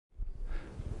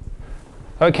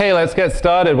Okay, let's get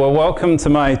started. Well, welcome to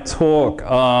my talk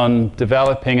on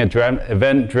developing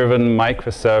event-driven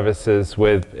microservices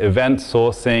with event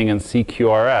sourcing and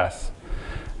CQRS.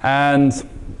 And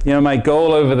my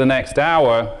goal over the next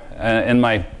hour in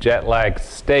my jet lag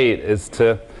state is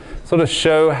to sort of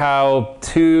show how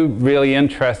two really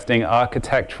interesting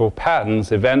architectural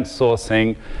patterns, event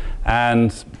sourcing and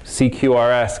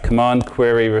CQRS, command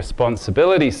query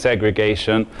responsibility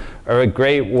segregation, are a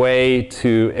great way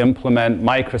to implement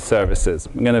microservices.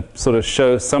 I'm going to sort of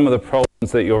show some of the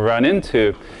problems that you'll run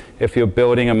into if you're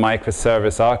building a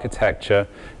microservice architecture,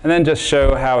 and then just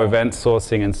show how event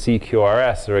sourcing and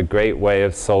CQRS are a great way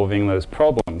of solving those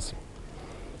problems.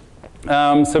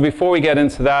 So before we get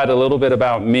into that, a little bit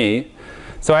about me.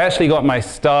 So I actually got my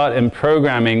start in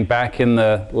programming back in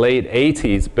the late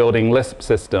 80s building Lisp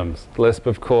systems. Lisp,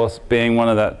 of course, being one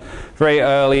of the very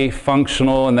early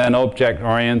functional and then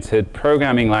object-oriented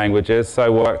programming languages. So I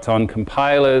worked on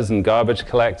compilers and garbage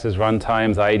collectors,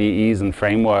 runtimes, IDEs, and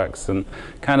frameworks, and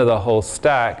kind of the whole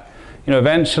stack.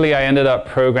 Eventually I ended up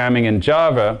programming in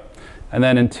Java. And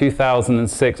then in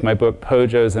 2006, my book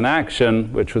Pojo's in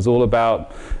Action, which was all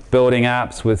about building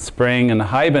apps with Spring and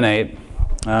Hibernate,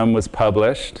 was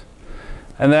published.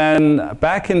 And then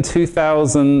back in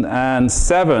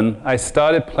 2007, I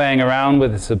started playing around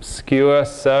with this obscure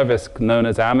service known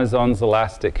as Amazon's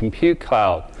Elastic Compute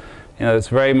Cloud. It's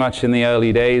very much in the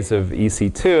early days of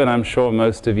EC2, and I'm sure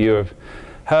most of you have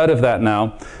heard of that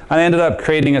now. I ended up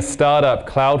creating a startup,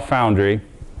 Cloud Foundry,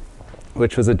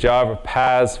 which was a Java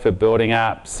PaaS for building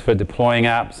apps, for deploying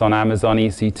apps on Amazon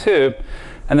EC2.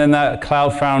 And then that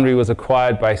Cloud Foundry was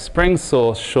acquired by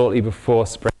SpringSource shortly before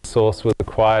SpringSource was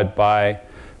acquired by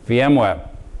VMware.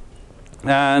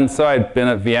 And so I'd been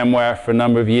at VMware for a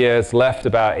number of years, left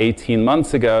about 18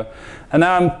 months ago. And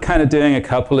now I'm kind of doing a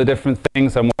couple of different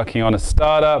things. I'm working on a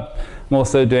startup. I'm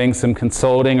also doing some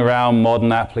consulting around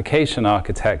modern application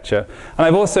architecture. And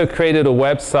I've also created a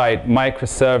website,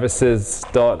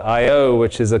 Microservices.io,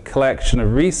 which is a collection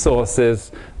of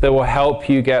resources that will help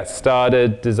you get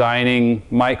started designing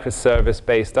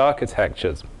microservice-based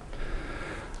architectures.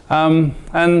 And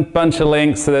a bunch of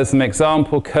links. So there's some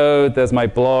example code. There's my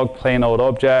blog, Plain Old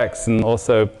Objects, and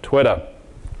also Twitter,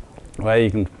 where you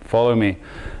can follow me.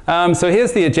 So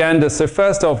here's the agenda. So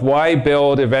first off, why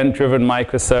build event-driven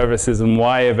microservices and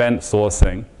why event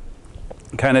sourcing?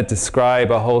 Kind of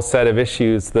describe a whole set of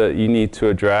issues that you need to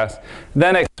address.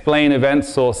 Then explain event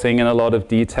sourcing in a lot of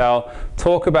detail.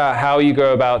 Talk about how you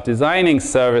go about designing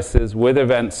services with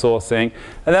event sourcing.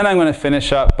 And then I'm going to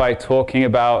finish up by talking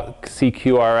about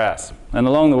CQRS. And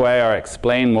along the way, I'll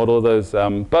explain what all those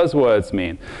buzzwords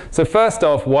mean. So first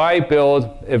off, why build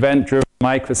event-driven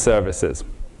microservices?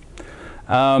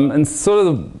 And sort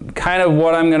of kind of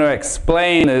what I'm going to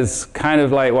explain is kind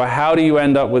of like, well, how do you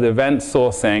end up with event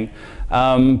sourcing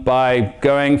by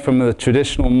going from the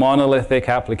traditional monolithic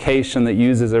application that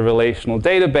uses a relational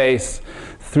database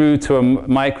through to a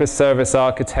microservice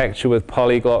architecture with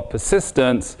polyglot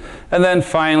persistence, and then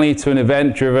finally to an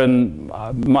event-driven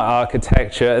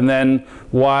architecture, and then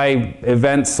why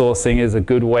event sourcing is a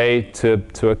good way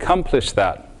to accomplish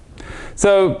that.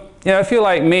 So if you're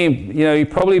like me,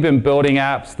 you've probably been building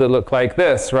apps that look like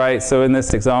this, right? So in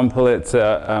this example, it's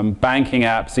a banking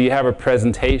app. So you have a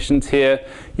presentation tier.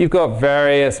 You've got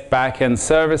various back-end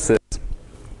services.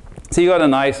 So you've got a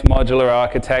nice modular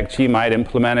architecture. You might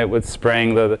implement it with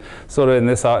Spring. Sort of in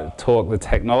this talk, the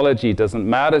technology doesn't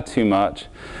matter too much.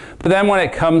 But then when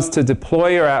it comes to deploy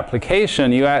your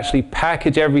application, you actually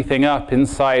package everything up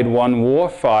inside one WAR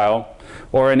file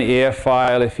or an EAR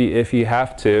file if you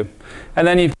have to. And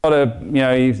then you've got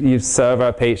you serve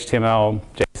up HTML,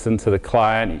 JSON to the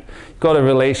client. You've got a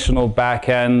relational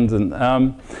backend, and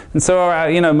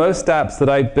so most apps that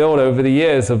I built over the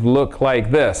years have looked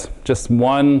like this. Just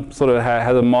one sort of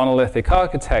has a monolithic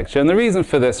architecture, and the reason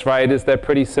for this, right, is they're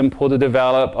pretty simple to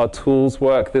develop. Our tools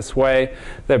work this way.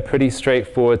 They're pretty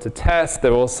straightforward to test.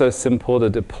 They're also simple to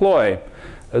deploy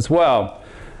as well.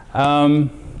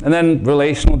 And then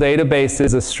relational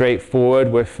databases are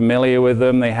straightforward. We're familiar with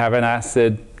them. They have an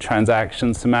ACID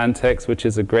transaction semantics, which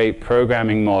is a great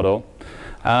programming model.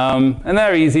 And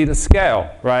they're easy to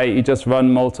scale, right? You just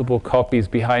run multiple copies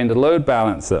behind a load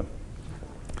balancer.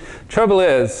 Trouble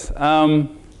is,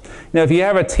 if you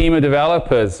have a team of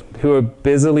developers who are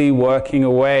busily working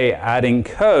away adding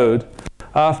code,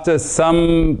 after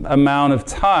some amount of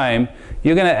time,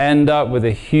 you're going to end up with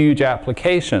a huge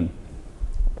application.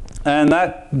 And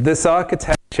this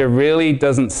architecture really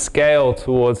doesn't scale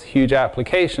towards huge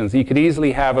applications. You could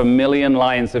easily have 1 million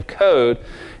lines of code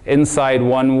inside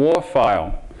one WAR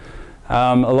file.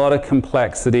 A lot of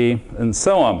complexity and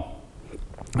so on.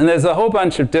 And there's a whole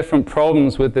bunch of different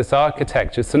problems with this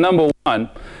architecture. So number one,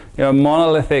 a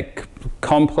monolithic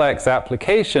complex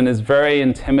application is very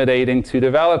intimidating to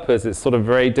developers. It's sort of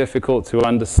very difficult to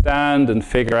understand and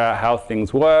figure out how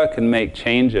things work and make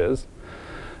changes.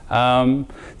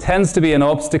 Tends to be an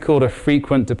obstacle to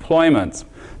frequent deployments.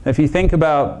 If you think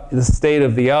about the state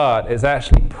of the art, it's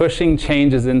actually pushing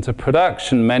changes into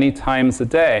production many times a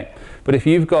day. But if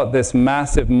you've got this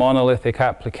massive monolithic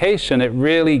application, it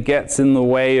really gets in the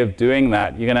way of doing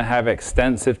that. You're going to have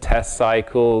extensive test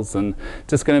cycles and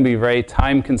just going to be very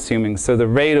time consuming. So the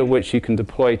rate at which you can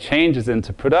deploy changes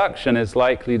into production is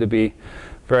likely to be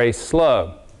very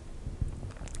slow.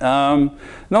 And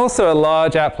also a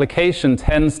large application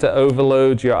tends to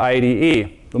overload your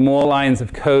IDE. The more lines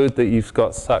of code that you've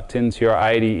got sucked into your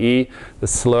IDE, the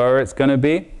slower it's going to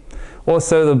be.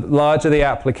 Also, the larger the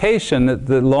application,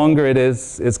 the longer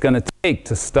it's going to take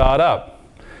to start up.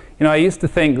 I used to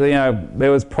think that, it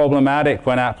was problematic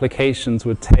when applications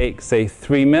would take, say,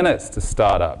 3 minutes to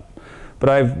start up.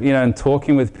 But in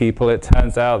talking with people, it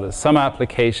turns out that some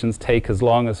applications take as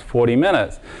long as 40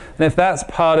 minutes. And if that's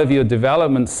part of your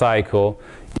development cycle,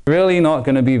 you're really not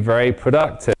going to be very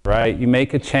productive, right? You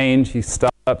make a change, you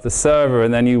start up the server,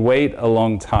 and then you wait a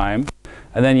long time.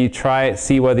 And then you try it,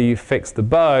 see whether you fix the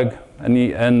bug, and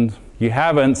you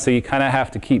haven't, so you kind of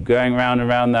have to keep going round and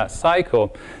round that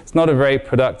cycle. It's not a very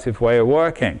productive way of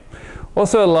working.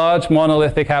 Also, a large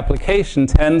monolithic application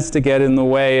tends to get in the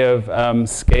way of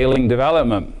scaling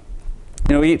development.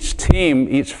 Each team,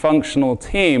 each functional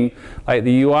team, like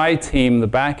the UI team, the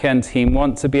back-end team,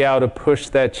 want to be able to push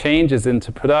their changes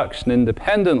into production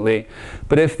independently.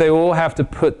 But if they all have to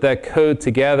put their code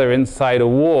together inside a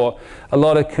war, a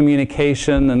lot of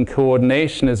communication and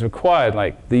coordination is required.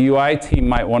 Like the UI team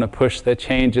might want to push their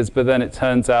changes, but then it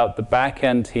turns out the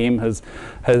back-end team has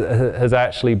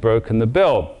actually broken the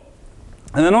build.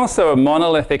 And then also a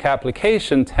monolithic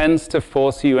application tends to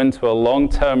force you into a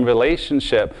long-term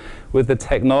relationship with the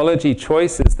technology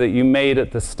choices that you made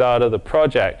at the start of the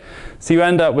project. So you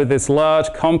end up with this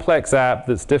large, complex app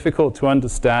that's difficult to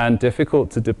understand,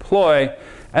 difficult to deploy,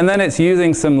 and then it's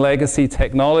using some legacy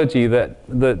technology that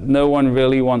no one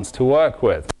really wants to work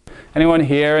with. Anyone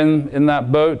here in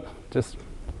that boat? Just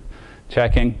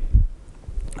checking.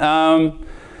 So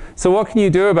what can you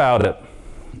do about it?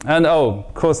 And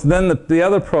of course, then the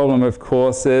other problem, of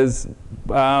course, is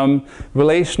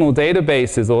relational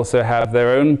databases also have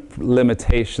their own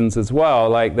limitations as well,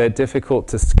 like they're difficult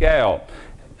to scale.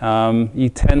 You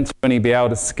tend to only be able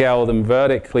to scale them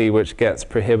vertically, which gets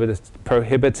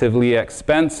prohibitively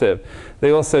expensive. They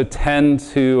also tend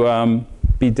to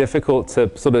be difficult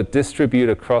to sort of distribute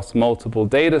across multiple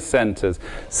data centers.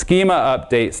 Schema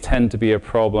updates tend to be a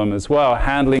problem as well,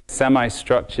 handling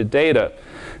semi-structured data.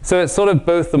 So it's sort of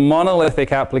both the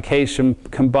monolithic application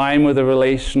combined with a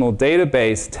relational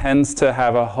database tends to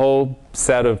have a whole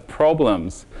set of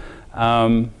problems.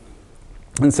 And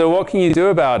so what can you do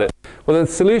about it? Well,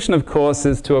 the solution, of course,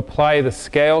 is to apply the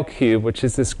scale cube, which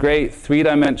is this great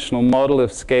three-dimensional model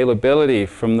of scalability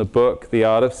from the book, The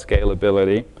Art of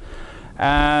Scalability,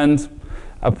 and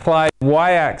apply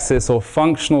y-axis or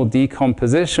functional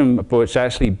decomposition, which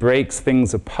actually breaks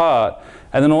things apart,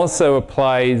 and then also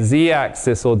apply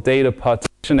z-axis or data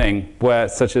partitioning,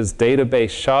 such as database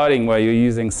sharding, where you're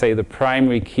using, say, the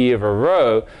primary key of a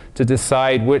row to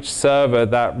decide which server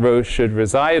that row should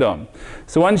reside on.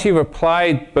 So once you've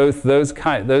applied both those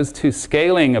two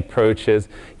scaling approaches,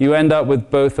 you end up with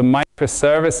both a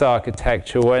microservice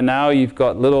architecture where now you've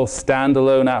got little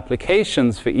standalone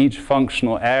applications for each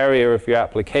functional area of your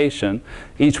application,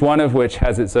 each one of which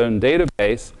has its own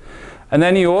database. And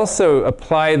then you also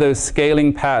apply those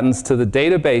scaling patterns to the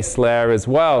database layer as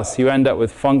well. So you end up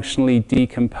with functionally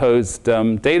decomposed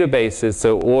databases,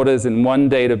 so orders in one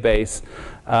database,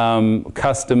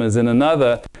 customers in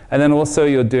another. And then also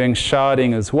you're doing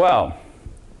sharding as well.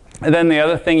 And then the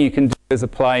other thing you can do is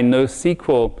apply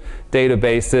NoSQL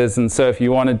databases. And so if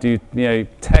you want to do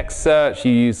text search,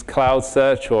 you use Cloud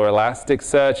Search or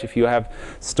Elasticsearch. If you have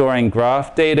storing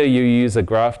graph data, you use a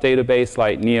graph database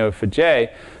like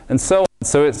Neo4j. And so on.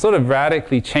 So it sort of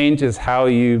radically changes how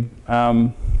you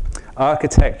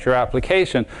architect your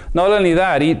application. Not only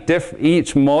that,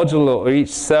 each module or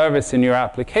each service in your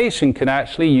application can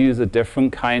actually use a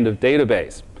different kind of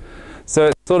database. So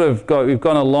it's sort of we've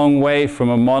gone a long way from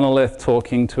a monolith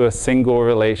talking to a single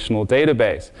relational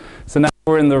database. So now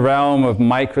we're in the realm of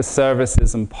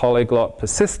microservices and polyglot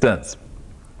persistence.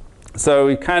 So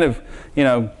we've kind of,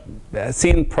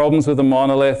 seen problems with the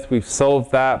monolith. We've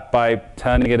solved that by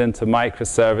turning it into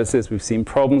microservices. We've seen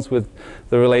problems with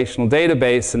the relational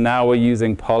database, and now we're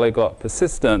using polyglot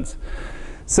persistence.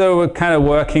 So we're kind of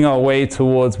working our way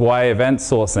towards why event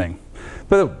sourcing.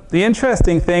 But the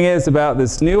interesting thing is about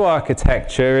this new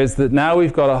architecture is that now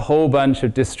we've got a whole bunch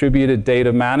of distributed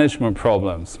data management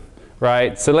problems,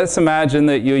 right? So let's imagine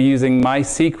that you're using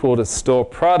MySQL to store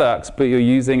products, but you're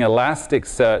using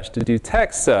Elasticsearch to do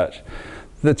text search.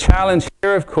 The challenge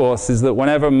here, of course, is that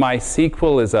whenever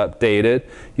MySQL is updated,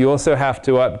 you also have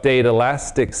to update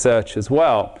Elasticsearch as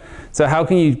well. So how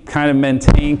can you kind of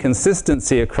maintain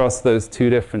consistency across those two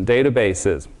different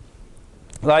databases?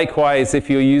 Likewise, if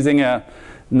you're using a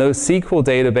NoSQL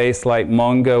database like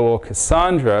Mongo or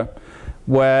Cassandra,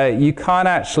 where you can't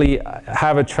actually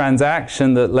have a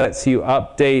transaction that lets you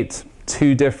update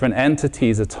two different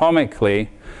entities atomically,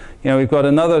 we've got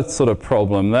another sort of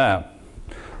problem there.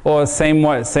 Or same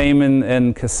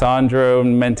in Cassandra,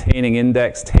 maintaining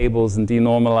index tables and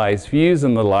denormalized views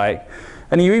and the like.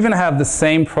 And you even have the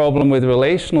same problem with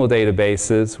relational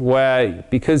databases, where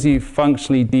because you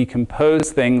functionally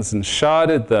decompose things and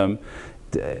sharded them,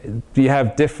 you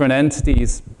have different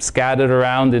entities scattered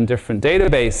around in different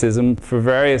databases, and for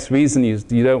various reasons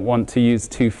you don't want to use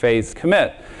two-phase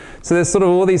commit. So there's sort of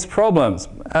all these problems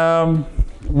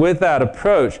with that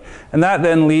approach, and that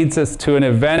then leads us to an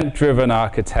event-driven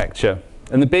architecture.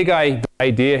 And the big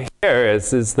idea here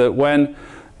is that when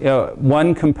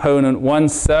one component, one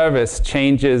service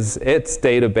changes its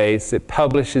database, it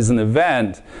publishes an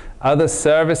event, other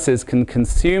services can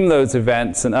consume those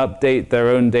events and update their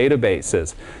own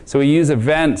databases. So we use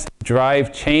events to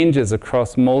drive changes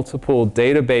across multiple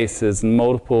databases and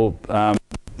multiple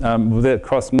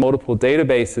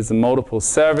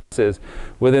services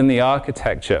within the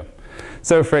architecture.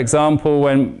 So for example,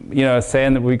 when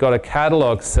saying that we've got a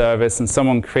catalog service and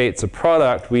someone creates a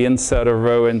product, we insert a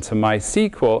row into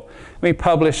MySQL, we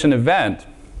publish an event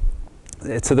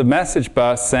to the message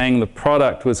bus saying the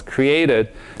product was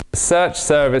created. The search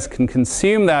service can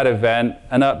consume that event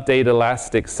and update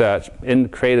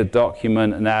Elasticsearch, create a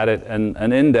document and add it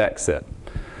and index it.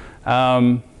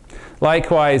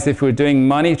 Likewise, if we're doing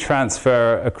money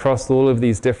transfer across all of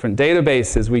these different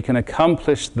databases, we can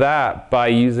accomplish that by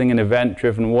using an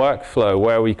event-driven workflow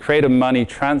where we create a money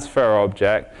transfer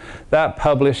object that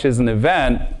publishes an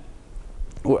event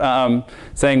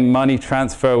saying money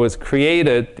transfer was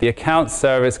created. The account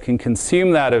service can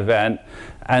consume that event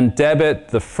and debit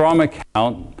the from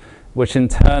account, which in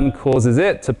turn causes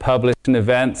it to publish an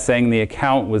event saying the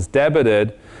account was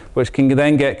debited, which can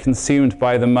then get consumed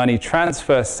by the money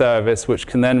transfer service, which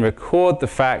can then record the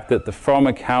fact that the from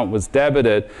account was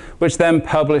debited, which then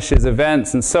publishes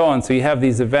events and so on. So you have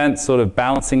these events sort of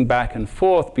bouncing back and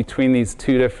forth between these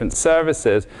two different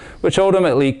services, which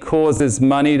ultimately causes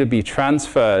money to be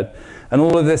transferred. And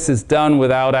all of this is done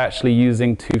without actually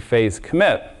using two-phase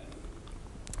commit.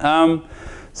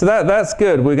 So that's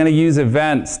good. We're going to use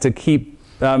events to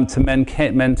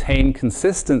maintain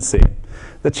consistency.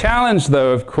 The challenge,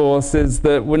 though, of course, is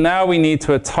that now we need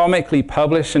to atomically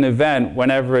publish an event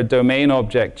whenever a domain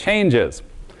object changes.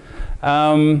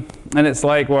 And it's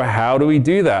like, well, how do we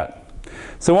do that?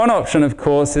 So one option, of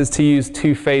course, is to use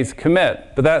two-phase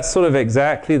commit. But that's sort of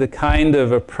exactly the kind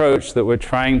of approach that we're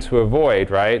trying to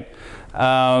avoid, right?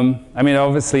 I mean,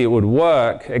 obviously it would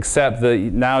work, except that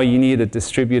now you need a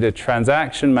distributed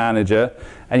transaction manager,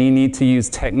 and you need to use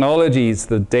technologies,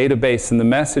 the database and the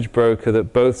message broker,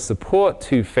 that both support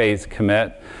two-phase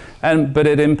commit, but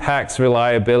it impacts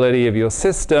reliability of your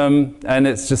system, and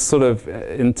it's just sort of,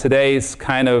 in today's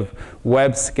kind of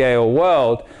web-scale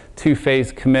world,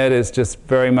 two-phase commit is just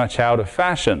very much out of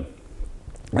fashion,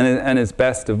 and is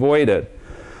best avoided.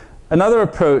 Another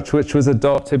approach, which was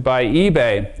adopted by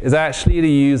eBay, is actually to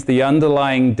use the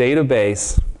underlying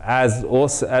database as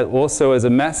also as a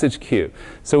message queue.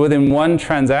 So within one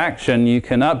transaction, you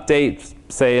can update,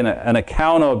 say, an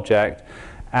account object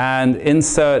and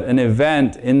insert an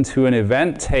event into an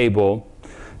event table.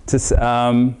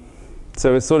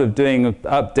 So we're sort of doing an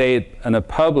update and a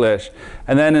publish.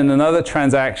 And then in another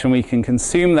transaction, we can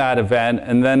consume that event.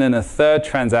 And then in a third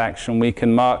transaction, we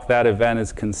can mark that event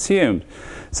as consumed.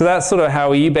 So that's sort of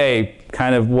how eBay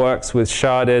kind of works with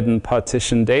sharded and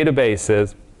partitioned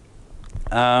databases.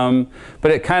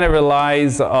 But it kind of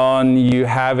relies on you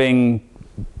having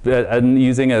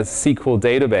using a SQL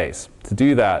database to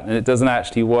do that, and it doesn't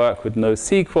actually work with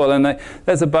NoSQL, and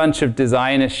there's a bunch of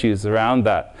design issues around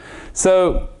that.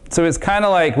 So it's kind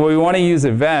of like, well, we want to use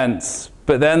events,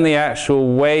 but then the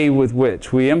actual way with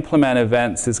which we implement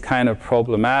events is kind of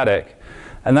problematic,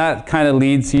 and that kind of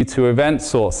leads you to event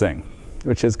sourcing,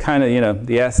 which is kind of,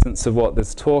 the essence of what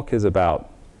this talk is about.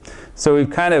 So we've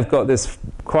kind of got this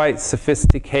quite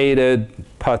sophisticated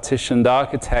partitioned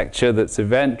architecture that's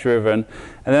event-driven.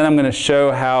 And then I'm going to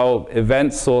show how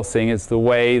event sourcing is the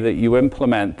way that you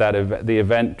implement that the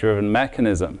event-driven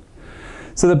mechanism.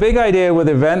 So the big idea with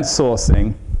event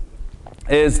sourcing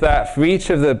is that for each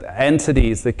of the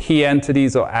entities, the key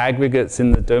entities or aggregates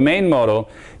in the domain model,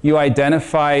 you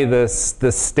identify the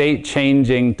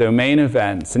state-changing domain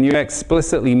events, and you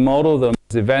explicitly model them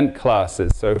as event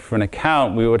classes. So for an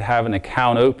account, we would have an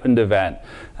account opened event,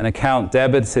 an account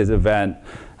debited event,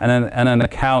 and an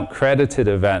account credited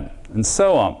event, and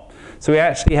so on. So we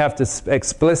actually have to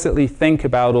explicitly think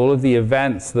about all of the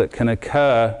events that can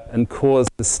occur and cause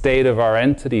the state of our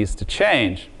entities to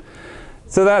change.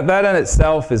 So that in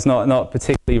itself is not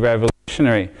particularly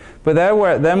revolutionary. But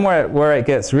where it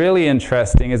gets really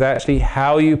interesting is actually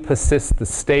how you persist the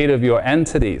state of your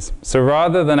entities. So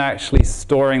rather than actually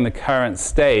storing the current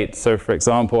state, so for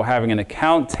example, having an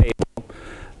account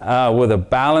table with a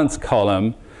balance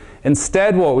column,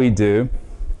 instead what we do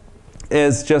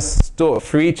is just store,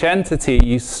 for each entity,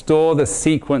 you store the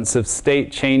sequence of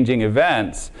state-changing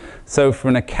events. So for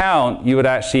an account, you would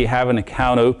actually have an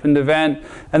account opened event,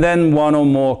 and then one or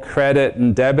more credit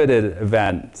and debited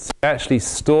events. So you actually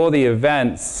store the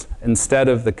events instead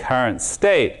of the current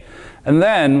state. And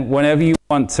then, whenever you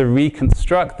want to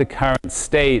reconstruct the current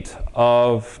state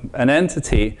of an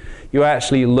entity, you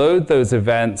actually load those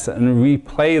events and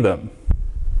replay them.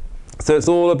 So it's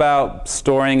all about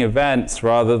storing events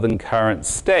rather than current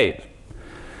state.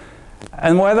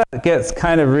 And where that gets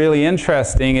kind of really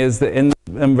interesting is that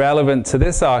and relevant to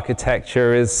this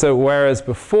architecture is, so whereas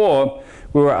before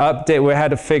we had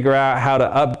to figure out how to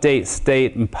update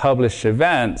state and publish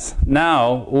events,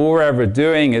 now all we're ever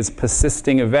doing is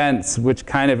persisting events, which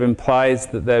kind of implies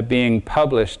that they're being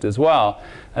published as well.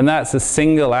 And that's a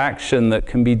single action that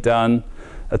can be done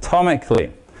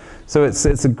atomically. So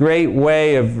it's a great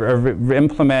way of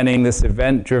implementing this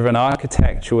event-driven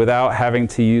architecture without having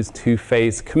to use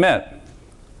two-phase commit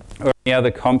or any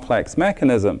other complex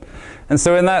mechanism. And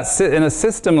so in a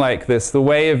system like this, the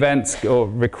way events or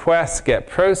requests get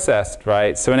processed,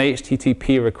 right? So an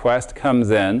HTTP request comes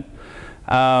in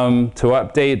to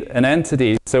update an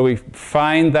entity. So we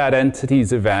find that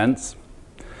entity's events.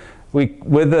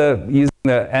 Using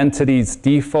the entity's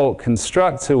default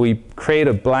constructor, we create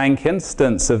a blank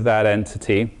instance of that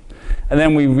entity, and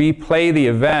then we replay the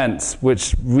events,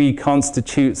 which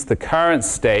reconstitutes the current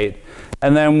state,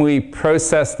 and then we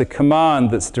process the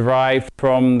command that's derived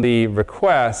from the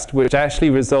request, which actually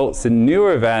results in new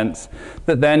events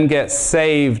that then get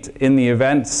saved in the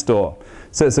event store.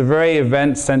 So it's a very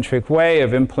event-centric way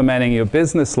of implementing your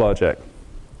business logic.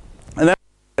 And then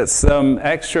what's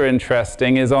extra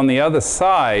interesting is on the other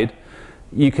side,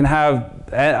 you can have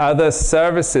other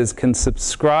services can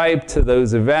subscribe to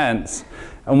those events,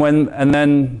 and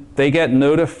then they get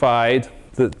notified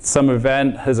that some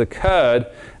event has occurred,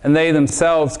 and they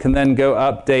themselves can then go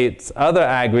update other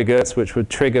aggregates which would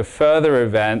trigger further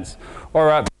events, or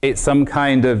update some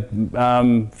kind of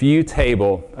view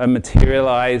table, a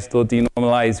materialized or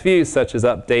denormalized view, such as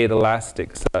update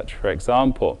Elasticsearch, for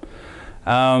example.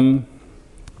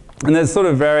 And there's sort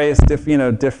of various different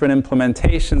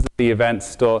implementations of the event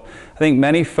store. I think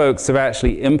many folks have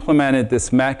actually implemented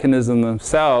this mechanism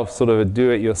themselves, sort of a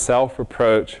do-it-yourself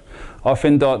approach. Off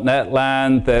in .NET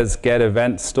land, there's Get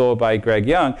Event Store by Greg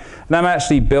Young. And I'm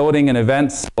actually building an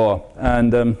event store,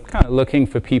 and I'm kind of looking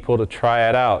for people to try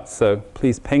it out. So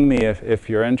please ping me if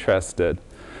you're interested.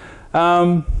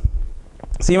 So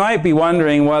you might be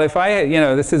wondering, well, if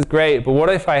this is great, but what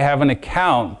if I have an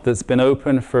account that's been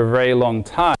open for a very long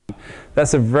time?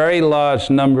 That's a very large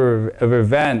number of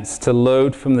events to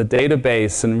load from the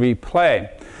database and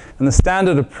replay. And the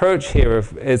standard approach here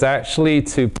is actually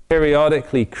to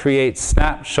periodically create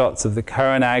snapshots of the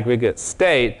current aggregate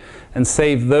state and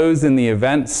save those in the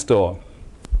event store.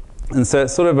 And so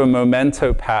it's sort of a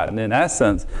memento pattern in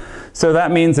essence. So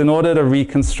that means in order to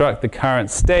reconstruct the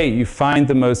current state, you find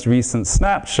the most recent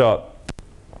snapshot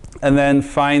and then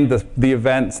find the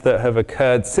events that have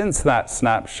occurred since that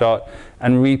snapshot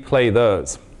and replay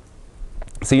those.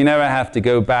 So you never have to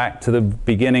go back to the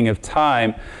beginning of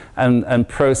time and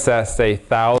process, say,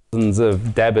 thousands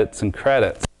of debits and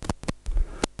credits.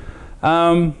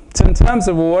 So in terms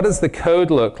of what does the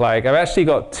code look like, I've actually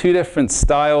got two different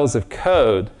styles of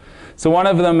code. So one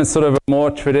of them is sort of a more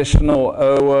traditional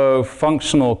OO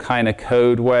functional kind of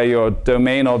code where your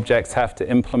domain objects have to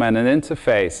implement an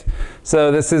interface.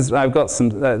 So I've got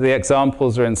the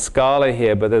examples are in Scala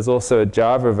here, but there's also a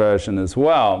Java version as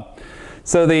well.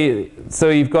 So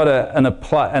you've got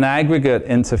an aggregate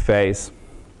interface.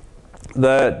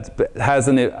 that has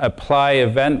an apply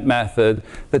event method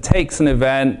that takes an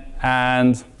event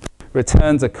and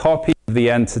returns a copy of the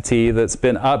entity that's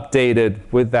been updated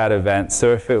with that event.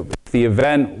 So if the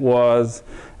event was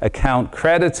account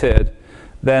credited,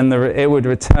 then it would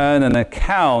return an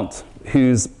account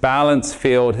whose balance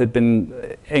field had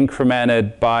been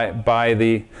incremented by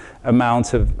the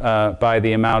amount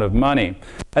of money.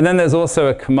 And then there's also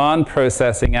a command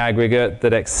processing aggregate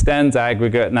that extends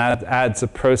aggregate and adds a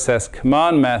process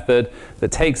command method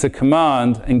that takes a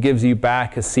command and gives you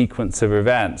back a sequence of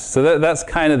events. So that's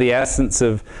kind of the essence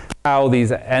of how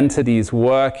these entities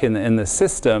work in the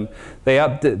system.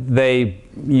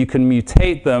 You can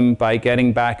mutate them by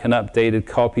getting back an updated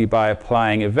copy by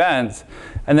applying events,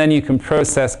 and then you can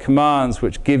process commands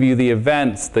which give you the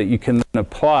events that you can then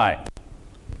apply.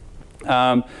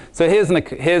 So here's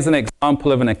an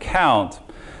example of an account,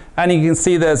 and you can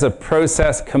see there's a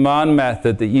process command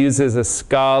method that uses a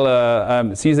Scala,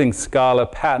 it's using Scala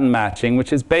pattern matching,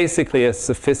 which is basically a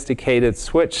sophisticated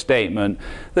switch statement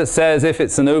that says if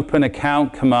it's an open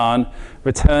account command,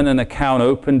 return an account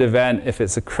opened event. If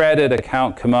it's a credit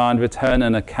account command, return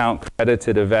an account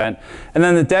credited event. And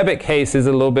then the debit case is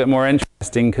a little bit more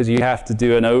interesting because you have to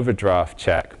do an overdraft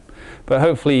check. But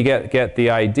hopefully you get the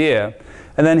idea.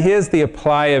 And then here's the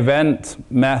apply event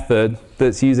method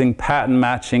that's using pattern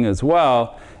matching as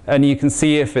well. And you can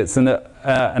see if it's an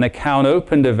account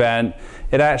opened event,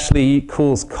 it actually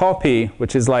calls copy,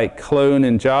 which is like clone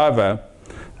in Java,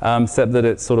 except that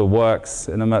it sort of works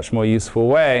in a much more useful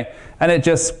way. And it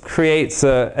just creates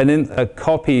a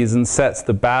copies and sets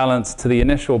the balance to the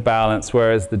initial balance,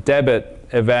 whereas the debit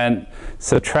event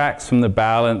subtracts from the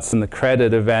balance and the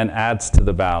credit event adds to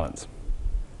the balance.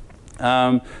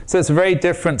 So it's a very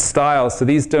different style. So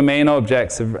these domain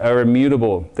objects are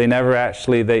immutable. They never get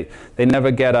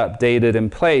updated in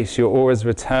place. You're always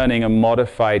returning a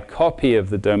modified copy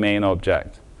of the domain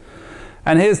object.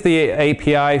 And here's the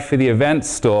API for the event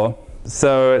store.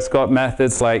 So it's got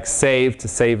methods like save to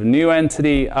save a new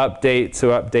entity, update to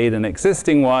update an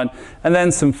existing one, and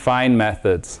then some find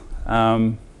methods.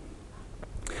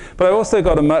 But I also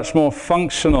got a much more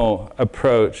functional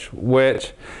approach,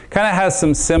 which kind of has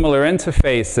some similar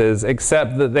interfaces,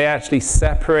 except that they actually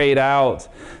separate out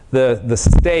the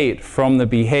state from the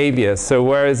behavior. So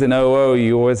whereas in OO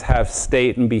you always have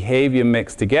state and behavior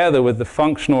mixed together, with the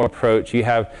functional approach you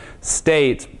have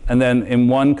state and then in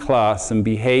one class and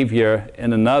behavior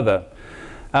in another.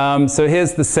 So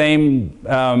here's the same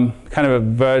kind of a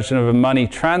version of a money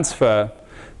transfer,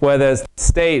 where there's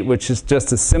state, which is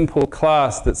just a simple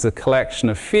class that's a collection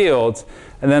of fields,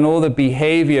 and then all the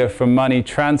behavior from money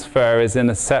transfer is in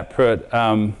a separate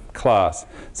class.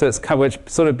 So it's which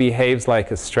sort of behaves like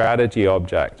a strategy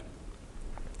object.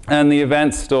 And the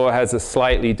event store has a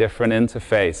slightly different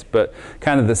interface, but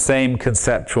kind of the same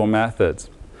conceptual methods.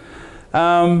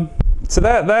 So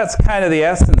that's kind of the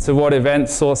essence of what event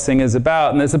sourcing is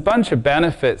about. And there's a bunch of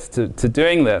benefits to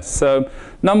doing this. So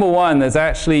number one, there's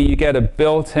actually, you get a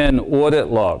built-in audit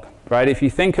log, right? If you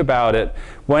think about it,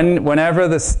 whenever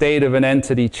the state of an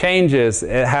entity changes,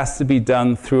 it has to be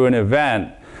done through an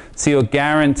event. So you're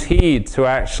guaranteed to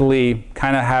actually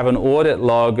kind of have an audit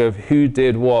log of who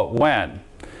did what when.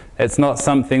 It's not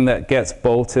something that gets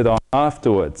bolted on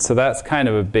afterwards. So that's kind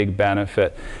of a big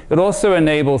benefit. It also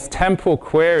enables temporal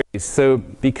queries. So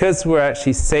because we're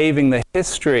actually saving the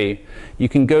history, you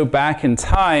can go back in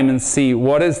time and see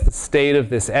what is the state of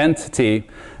this entity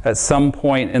at some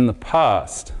point in the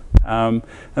past. And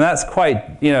that's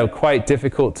quite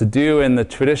difficult to do in the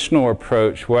traditional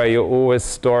approach, where you're always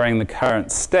storing the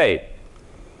current state.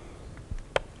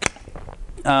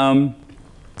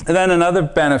 And then another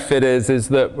benefit is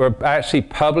that we're actually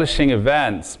publishing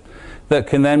events that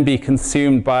can then be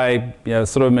consumed by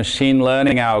sort of machine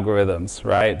learning algorithms,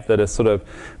 right? That are sort of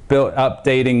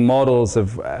updating models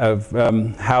of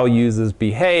how users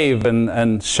behave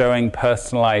and showing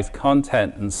personalized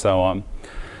content and so on.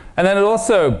 And then it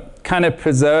also kind of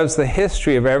preserves the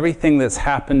history of everything that's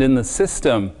happened in the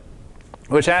system,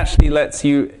 which actually lets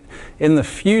you in the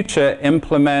future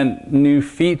implement new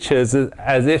features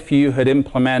as if you had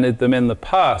implemented them in the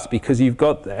past, because you've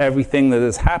got everything that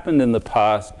has happened in the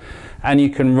past, and you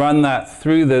can run that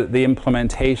through the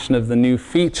implementation of the new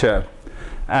feature.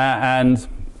 And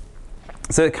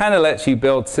so it kind of lets you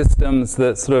build systems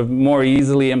that sort of more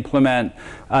easily implement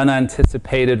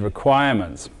unanticipated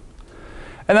requirements.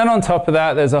 And then on top of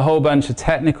that, there's a whole bunch of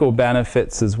technical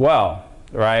benefits as well,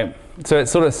 right? So it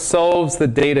sort of solves the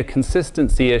data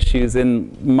consistency issues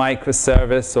in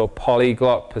microservice or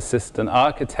polyglot persistent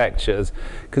architectures,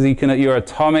 because you're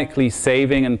atomically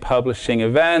saving and publishing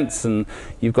events, and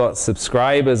you've got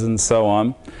subscribers and so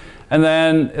on. And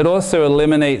then it also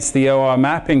eliminates the OR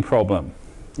mapping problem.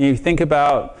 You think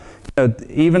about,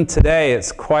 even today,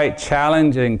 it's quite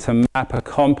challenging to map a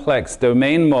complex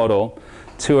domain model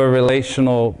to a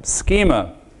relational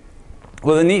schema.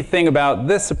 Well, the neat thing about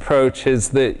this approach is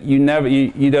that you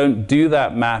don't do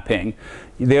that mapping.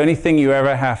 The only thing you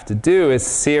ever have to do is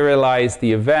serialize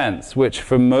the events, which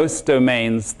for most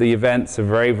domains, the events are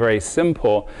very, very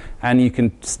simple, and you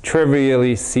can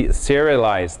trivially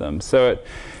serialize them. So it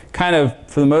kind of,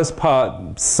 for the most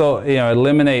part,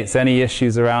 eliminates any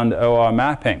issues around OR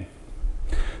mapping.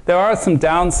 There are some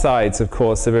downsides, of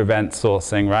course, of event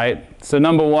sourcing, right? So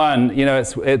number one,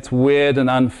 it's weird and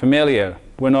unfamiliar.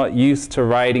 We're not used to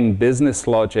writing business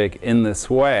logic in this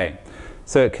way.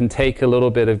 So it can take a little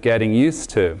bit of getting used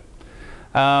to.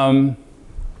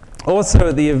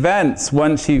 Also, the events,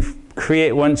 once you've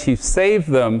saved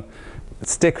them,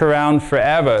 stick around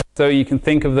forever. So you can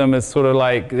think of them as sort of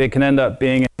like, they can end up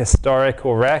being a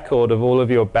historical record of all of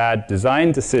your bad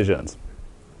design decisions.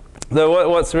 Though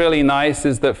what's really nice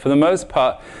is that for the most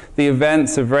part, the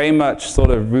events are very much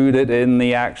sort of rooted in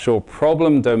the actual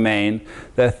problem domain.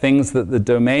 They're things that the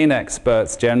domain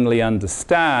experts generally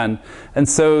understand. And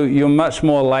so you're much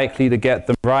more likely to get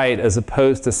them right as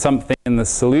opposed to something in the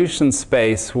solution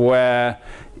space where,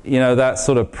 that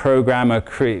sort of programmer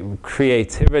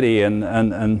creativity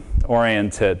and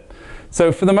oriented.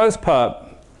 So for the most part,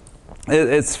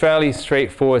 it's fairly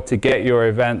straightforward to get your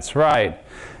events right.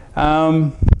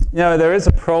 There is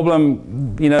a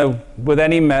problem, with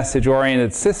any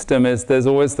message-oriented system is there's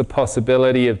always the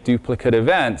possibility of duplicate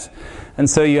events. And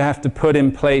so you have to put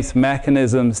in place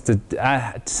mechanisms to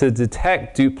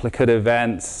detect duplicate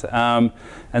events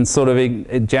and sort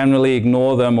of generally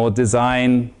ignore them or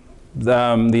design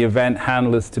the event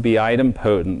handlers to be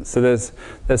idempotent. So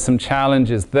there's some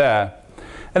challenges there.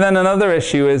 And then another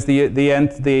issue is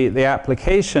the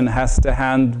application has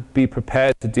to be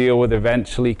prepared to deal with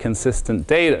eventually consistent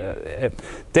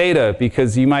data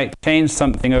because you might change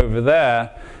something over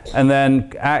there and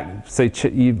then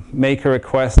you make a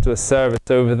request to a service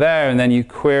over there and then you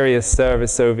query a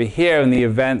service over here and the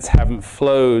events haven't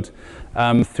flowed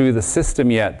through the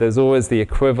system yet. There's always the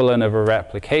equivalent of a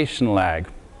replication lag.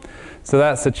 So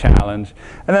that's a challenge.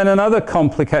 And then another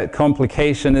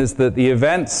complication is that the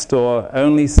event store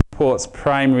only supports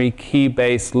primary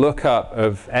key-based lookup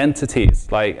of entities,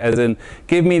 like as in,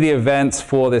 give me the events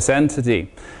for this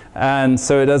entity. And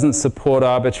so it doesn't support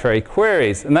arbitrary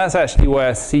queries. And that's actually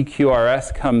where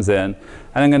CQRS comes in.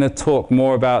 And I'm going to talk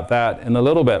more about that in a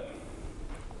little bit.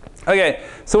 Okay,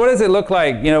 so what does it look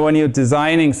like, when you're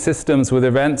designing systems with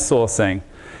event sourcing?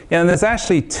 And there's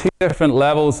actually two different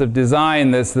levels of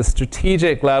design. There's the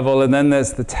strategic level, and then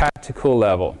there's the tactical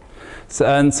level.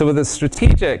 So with the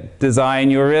strategic design,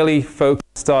 you're really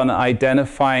focused on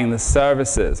identifying the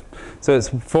services. So it's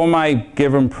for my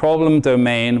given problem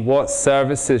domain, what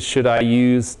services should I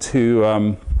use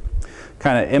to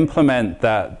kind of implement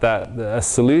a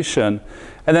solution?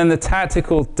 And then the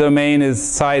tactical domain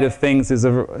side of things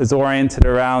is oriented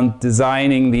around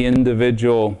designing the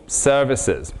individual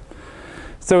services.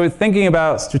 So with thinking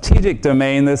about strategic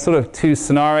domain, there's sort of two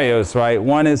scenarios, right?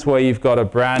 One is where you've got a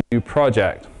brand new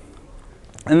project.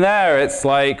 And there it's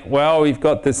like, well, we've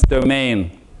got this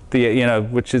domain,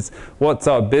 which is what's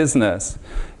our business.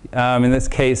 In this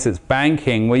case, it's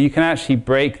banking, where you can actually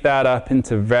break that up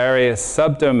into various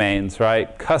subdomains,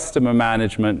 right? Customer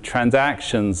management,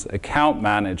 transactions, account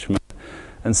management,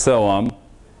 and so on.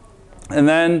 And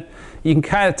then you can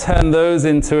kind of turn those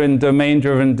into, in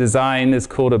domain-driven design, is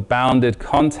called a bounded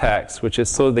context, which is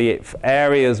sort of the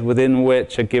areas within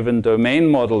which a given domain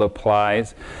model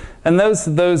applies. And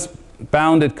those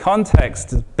bounded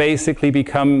contexts basically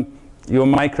become your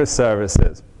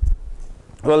microservices.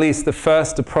 Or at least the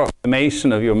first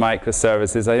approximation of your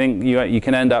microservices. I think you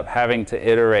can end up having to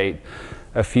iterate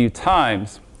a few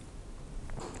times.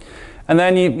 And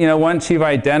then once you've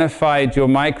identified your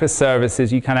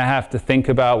microservices, you kind of have to think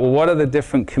about, well, what are the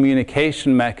different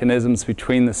communication mechanisms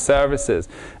between the services?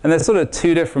 And there's sort of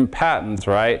two different patterns,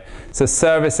 right? So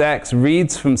service X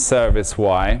reads from service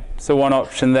Y. So one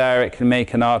option there, it can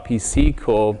make an RPC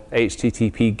call,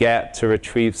 HTTP GET, to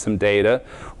retrieve some data.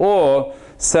 Or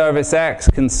service X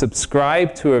can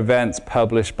subscribe to events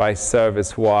published by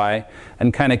service Y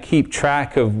and kind of keep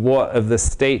track of the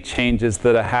state changes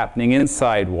that are happening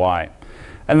inside Y.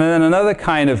 And then another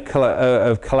kind of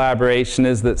collaboration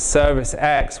is that service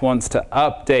X wants to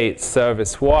update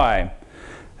service Y.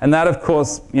 And that, of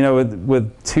course,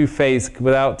 without two-phase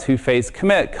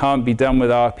commit can't be done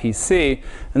with RPC.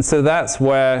 And so that's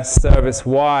where service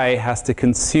Y has to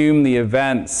consume the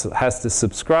events, has to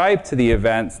subscribe to the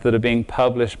events that are being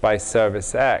published by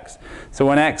service X. So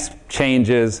when X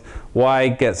changes, Y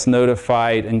gets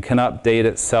notified and can update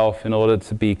itself in order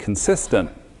to be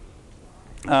consistent.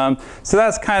 So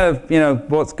that's kind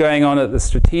of what's going on at the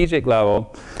strategic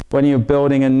level when you're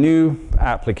building a new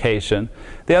application.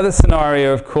 The other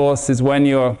scenario, of course, is when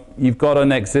you've got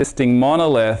an existing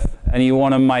monolith and you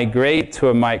want to migrate to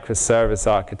a microservice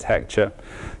architecture.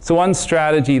 So one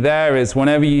strategy there is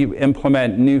whenever you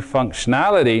implement new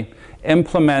functionality,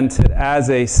 implement it as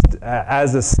a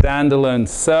standalone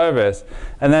service,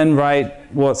 and then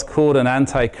write what's called an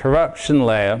anti-corruption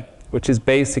layer, which is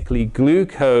basically glue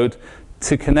code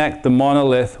to connect the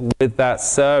monolith with that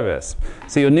service.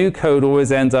 So your new code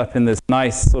always ends up in this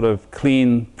nice sort of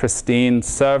clean, pristine,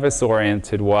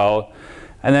 service-oriented world.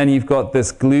 And then you've got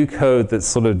this glue code that's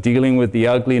sort of dealing with the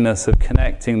ugliness of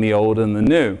connecting the old and the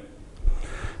new.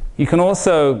 You can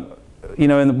also,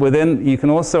 you can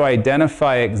also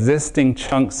identify existing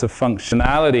chunks of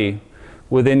functionality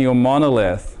within your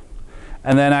monolith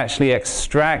and then actually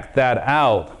extract that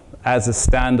out as a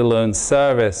standalone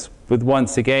service, with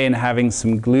once again having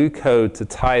some glue code to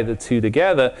tie the two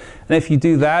together. And if you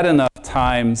do that enough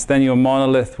times, then your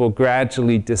monolith will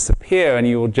gradually disappear and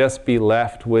you will just be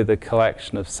left with a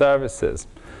collection of services.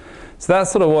 So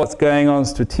that's sort of what's going on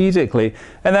strategically.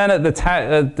 And then at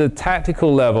the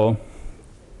tactical level,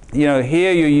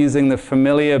 here you're using the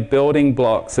familiar building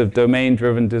blocks of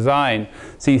domain-driven design.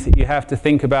 So you have to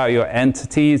think about your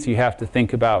entities, you have to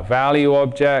think about value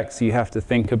objects, you have to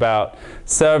think about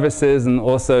services, and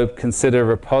also consider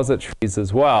repositories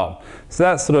as well. So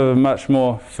that's sort of a much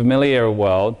more familiar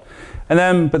world.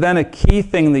 But then a key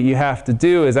thing that you have to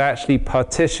do is actually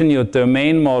partition your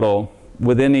domain model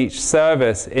within each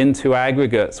service into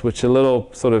aggregates, which are little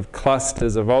sort of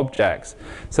clusters of objects.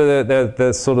 So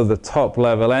there's sort of the top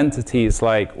level entities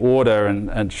like order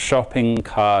and shopping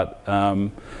cart,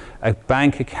 a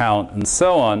bank account, and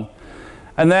so on.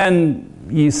 And then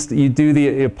you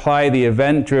apply the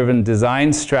event-driven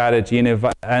design strategy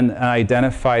and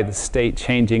identify the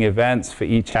state-changing events for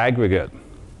each aggregate.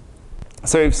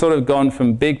 So we've sort of gone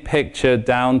from big picture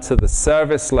down to the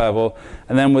service level,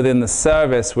 and then within the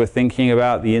service we're thinking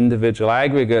about the individual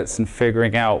aggregates and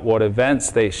figuring out what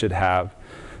events they should have,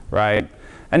 right?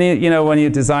 And when you're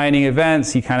designing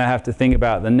events, you kind of have to think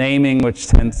about the naming, which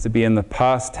tends to be in the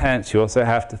past tense. You also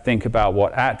have to think about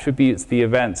what attributes the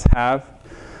events have.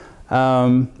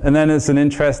 And then there's an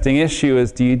interesting issue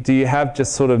is do you have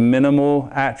just sort of minimal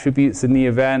attributes in the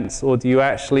events, or do you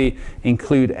actually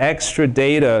include extra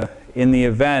data in the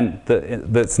event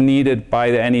that's needed by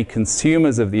any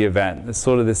consumers of the event? There's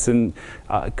sort of this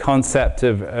concept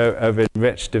of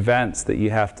enriched events that you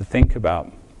have to think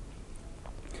about.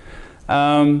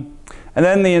 And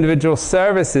then the individual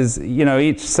services,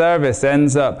 each service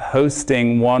ends up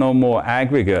hosting one or more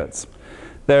aggregates.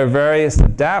 There are various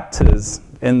adapters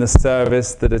in the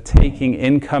service that are taking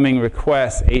incoming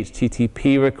requests,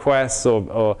 HTTP requests,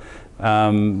 or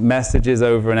messages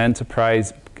over an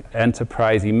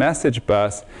enterprisey message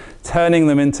bus, turning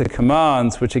them into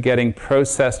commands which are getting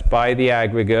processed by the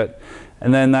aggregate,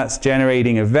 and then that's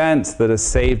generating events that are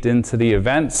saved into the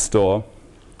event store.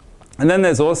 And then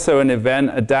there's also an event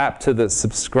adapter that's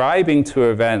subscribing to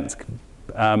events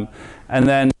and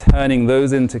then turning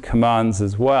those into commands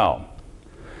as well.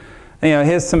 And,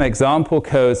 here's some example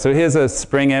code. So here's a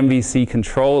Spring MVC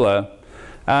controller,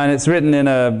 and it's written in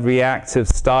a reactive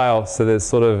style, so there's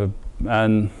sort of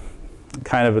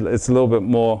it's a little bit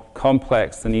more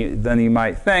complex than you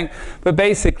might think. But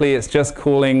basically, it's just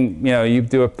calling, you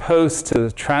do a post to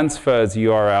the transfers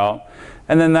URL,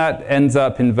 and then that ends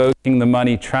up invoking the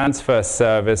money transfer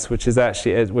service, which is an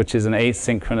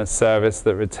asynchronous service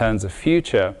that returns a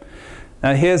future.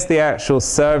 Now, here's the actual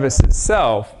service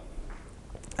itself.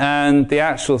 And the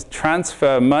actual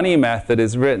transfer money method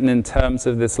is written in terms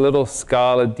of this little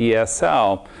Scala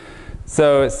DSL.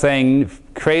 So it's saying,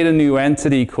 create a new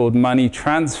entity called money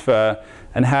transfer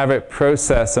and have it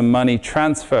process a money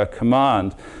transfer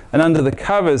command. And under the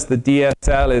covers, the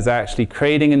DSL is actually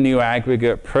creating a new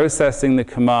aggregate, processing the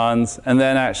commands, and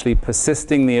then actually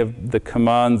persisting the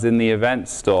commands in the event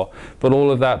store. But all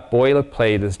of that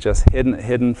boilerplate is just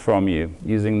hidden from you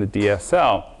using the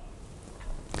DSL.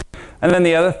 And then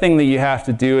the other thing that you have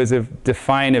to do is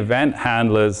define event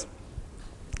handlers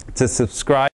to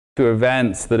subscribe to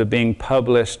events that are being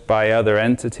published by other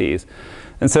entities.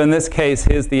 And so in this case,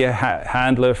 here's the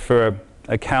handler for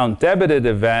account debited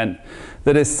event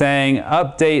that is saying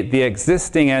update the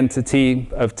existing entity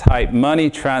of type money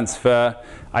transfer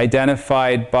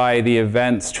identified by the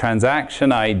event's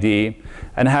transaction ID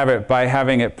and have it by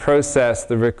having it process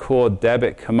the record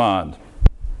debit command.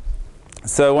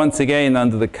 So once again,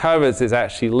 under the covers, it's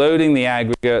actually loading the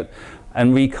aggregate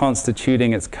and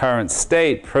reconstituting its current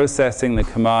state, processing the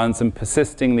commands and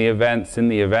persisting the events in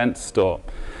the event store.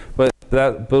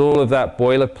 But all of that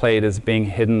boilerplate is being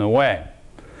hidden away.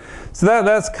 So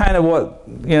that's kind of what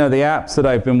the apps that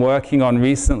I've been working on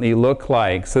recently look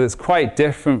like. So it's quite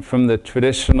different from the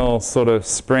traditional sort of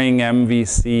Spring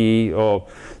MVC or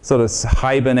sort of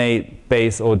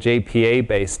Hibernate-based or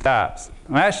JPA-based apps.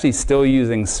 I'm actually still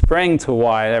using Spring to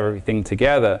wire everything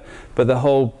together, but the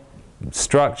whole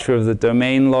structure of the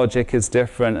domain logic is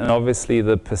different, and obviously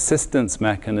the persistence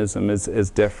mechanism is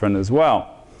different as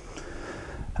well.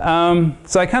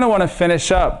 So I kind of want to finish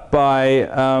up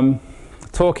by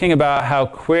talking about how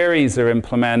queries are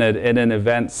implemented in an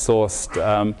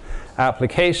event-sourced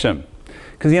application.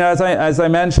 Because as I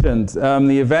mentioned,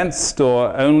 the event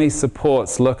store only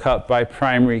supports lookup by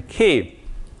primary key.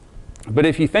 But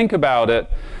if you think about it,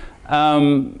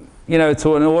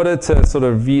 in order to sort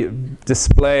of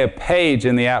display a page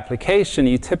in the application,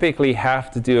 you typically have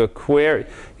to do a query.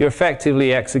 You're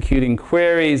effectively executing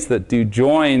queries that do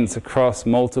joins across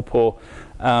multiple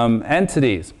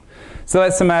entities. So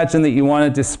let's imagine that you want to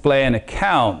display an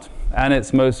account and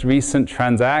its most recent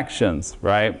transactions,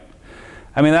 right?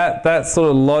 I mean, that's sort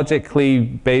of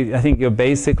logically, I think you're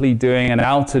basically doing an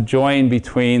outer join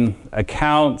between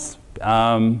accounts,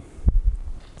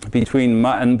 between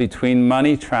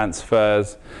money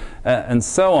transfers, and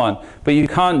so on. But you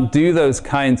can't do those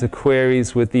kinds of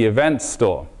queries with the event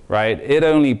store, right? It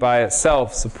only by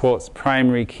itself supports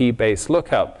primary key-based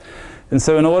lookup. And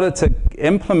so in order to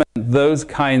implement those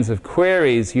kinds of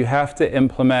queries, you have to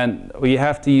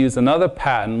use another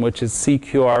pattern, which is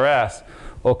CQRS,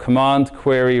 or Command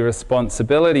Query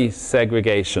Responsibility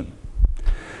Segregation.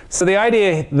 So the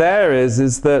idea there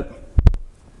is that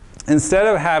instead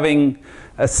of having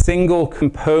a single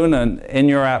component in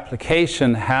your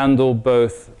application handle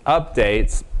both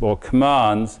updates or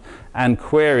commands and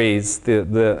queries,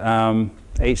 the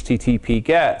HTTP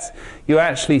gets, you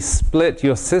actually split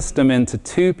your system into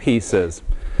two pieces.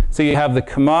 So you have the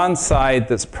command side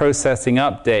that's processing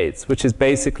updates, which is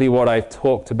basically what I've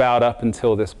talked about up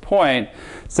until this point.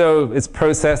 So it's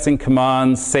processing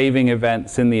commands, saving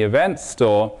events in the event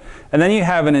store. And then you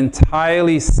have an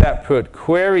entirely separate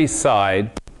query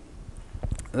side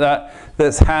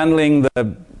that's handling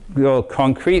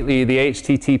concretely the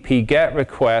HTTP GET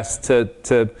request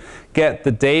to get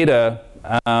the data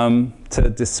to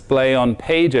display on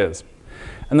pages.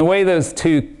 And the way those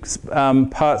two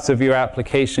parts of your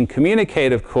application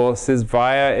communicate, of course, is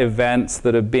via events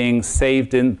that are being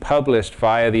saved and published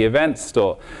via the event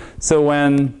store. So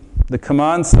when the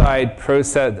command side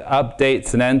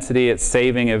updates an entity, it's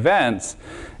saving events,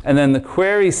 and then the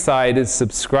query side is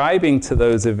subscribing to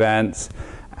those events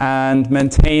and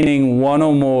maintaining one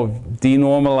or more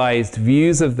denormalized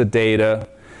views of the data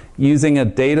using a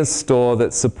data store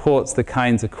that supports the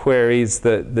kinds of queries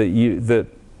that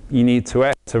you need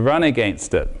to run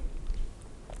against it.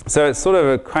 So it's sort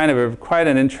of quite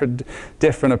an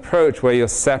different approach where you're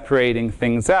separating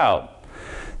things out.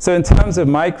 So in terms of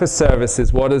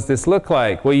microservices, what does this look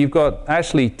like? Well, you've got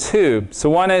actually two. So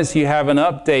one is you have an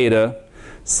updater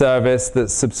service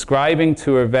that's subscribing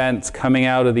to events coming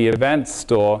out of the event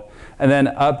store and then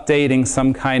updating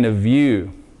some kind of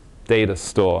view data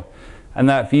store. And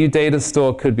that view data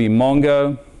store could be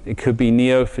Mongo, it could be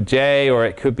Neo4j, or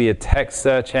it could be a text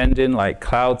search engine like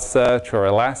Cloud Search or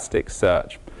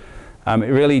Elasticsearch.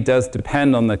 It really does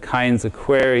depend on the kinds of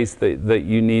queries that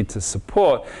you need to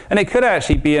support. And it could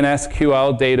actually be an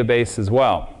SQL database as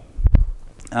well.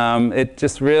 It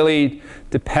just really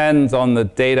depends on the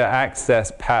data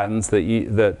access patterns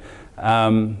that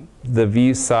the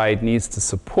view side needs to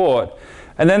support.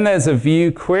 And then there's a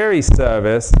view query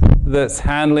service that's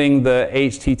handling the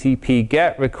HTTP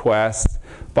GET request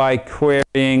by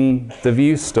querying the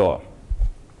view store.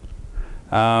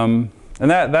 And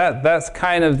that's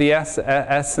kind of the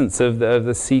essence of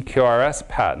the CQRS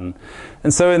pattern.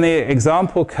 And so in the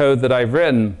example code that I've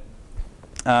written,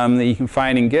 that you can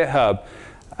find in GitHub,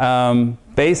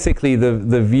 basically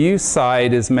the view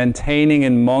side is maintaining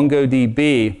in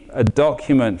MongoDB a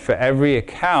document for every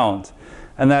account,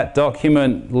 and that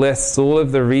document lists all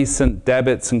of the recent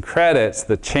debits and credits,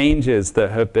 the changes that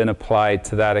have been applied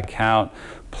to that account,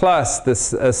 plus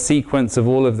a sequence of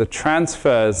all of the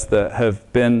transfers that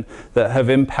have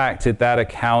impacted that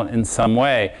account in some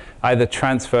way. either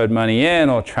transferred money in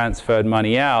or transferred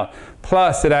money out.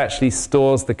 Plus, it actually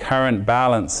stores the current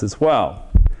balance as well.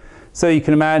 So you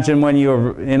can imagine when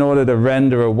in order to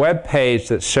render a web page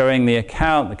that's showing the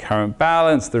account, the current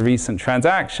balance, the recent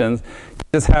transactions, you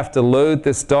just have to load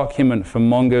this document from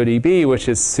MongoDB, which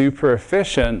is super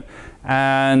efficient,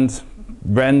 and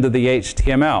render the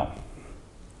HTML.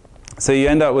 So you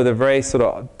end up with a very sort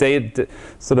of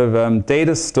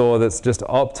data store that's just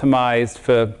optimized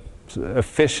for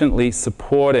efficiently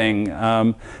supporting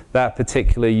that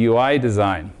particular UI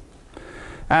design.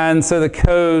 And so the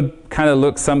code kind of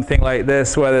looks something like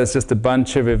this, where there's just a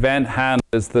bunch of event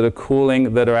handlers that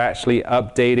are actually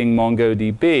updating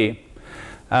MongoDB.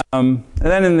 And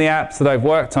then in the apps that I've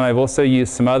worked on, I've also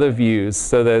used some other views.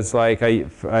 So there's like,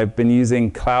 I've been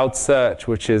using Cloud Search,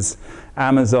 which is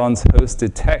Amazon's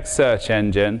hosted text search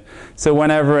engine. So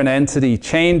whenever an entity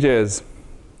changes,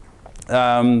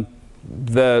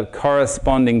 the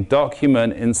corresponding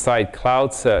document inside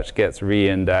Cloud Search gets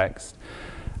re-indexed.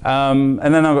 And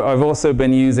then I've also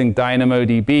been using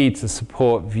DynamoDB to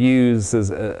support views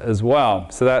as well.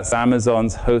 So that's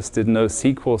Amazon's hosted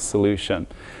NoSQL solution.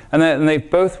 And they've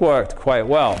both worked quite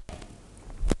well.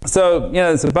 So,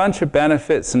 there's a bunch of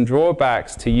benefits and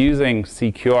drawbacks to using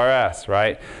CQRS,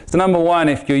 right? So number one,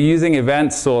 if you're using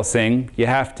event sourcing,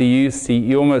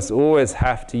 you almost always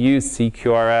have to use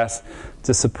CQRS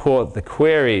to support the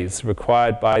queries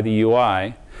required by the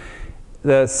UI.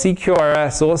 The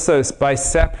CQRS also, by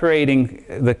separating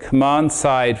the command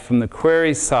side from the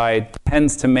query side,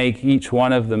 tends to make each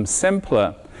one of them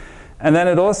simpler. And then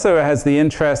it also has the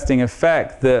interesting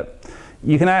effect that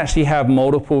you can actually have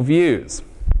multiple views,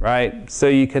 right? So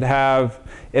you could have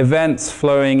events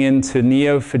flowing into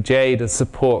Neo4j to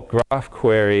support graph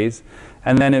queries,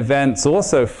 and then events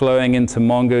also flowing into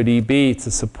MongoDB to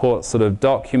support sort of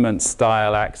document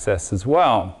style access as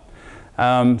well.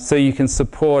 So you can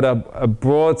support a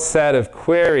broad set of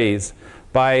queries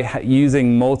by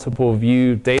using multiple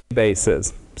view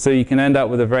databases. So you can end up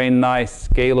with a very nice,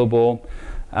 scalable,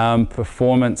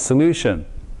 performance solution.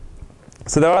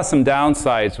 So there are some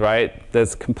downsides, right?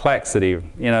 There's complexity.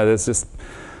 There's just,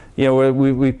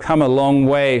 we've come a long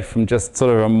way from just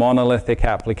sort of a monolithic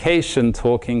application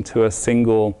talking to a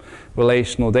single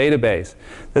relational database.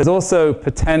 There's also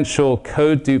potential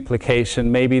code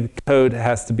duplication. Maybe the code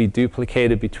has to be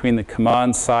duplicated between the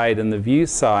command side and the view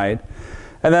side.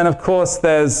 And then, of course,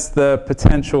 there's the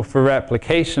potential for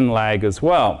replication lag as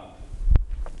well,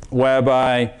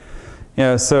 whereby,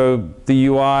 so the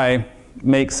UI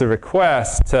makes a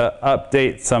request to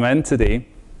update some entity,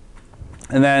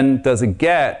 and then does a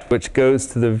get, which goes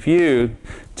to the view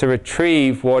to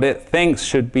retrieve what it thinks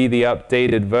should be the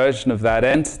updated version of that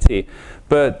entity.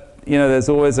 But there's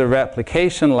always a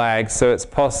replication lag, so it's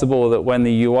possible that when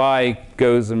the UI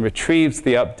goes and retrieves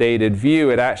the updated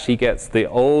view, it actually gets the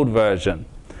old version.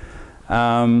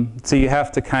 So you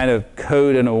have to kind of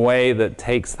code in a way that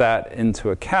takes that into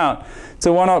account.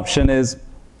 So one option is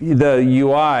the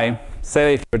UI,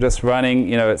 say if you're just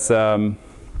running, it's a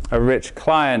rich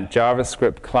client,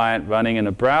 JavaScript client running in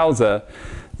a browser,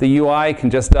 the UI can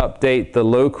just update the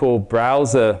local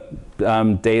browser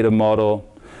data model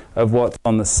of what's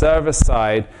on the server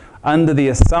side under the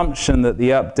assumption that the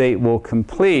update will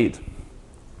complete.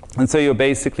 And so you're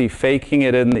basically faking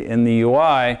it in the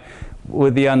UI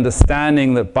with the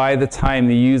understanding that by the time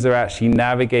the user actually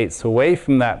navigates away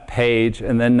from that page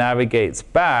and then navigates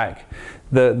back,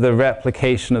 the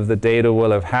replication of the data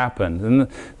will have happened. And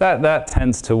that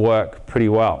tends to work pretty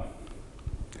well.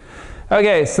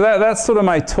 Okay, so that's sort of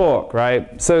my talk,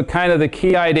 right? So kind of the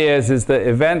key ideas is that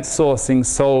event sourcing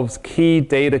solves key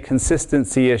data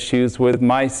consistency issues with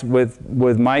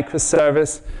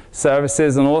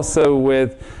microservices and also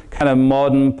with kind of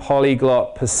modern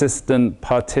polyglot persistent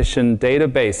partition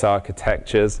database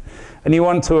architectures. And you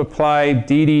want to apply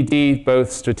DDD both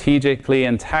strategically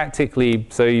and tactically.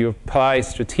 So you apply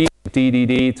strategic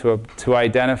DDD to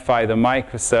identify the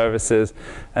microservices,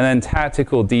 and then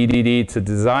tactical DDD to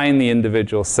design the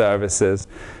individual services.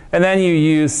 And then you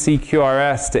use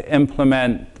CQRS to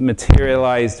implement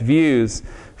materialized views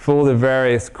for all the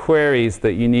various queries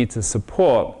that you need to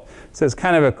support. So it's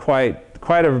kind of a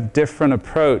quite a different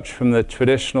approach from the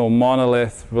traditional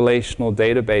monolith relational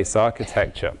database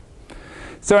architecture.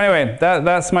 So anyway,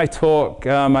 that's my talk.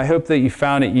 I hope that you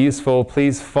found it useful.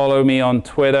 Please follow me on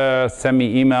Twitter, send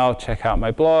me email, check out my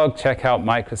blog, check out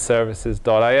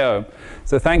microservices.io.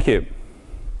 So thank you.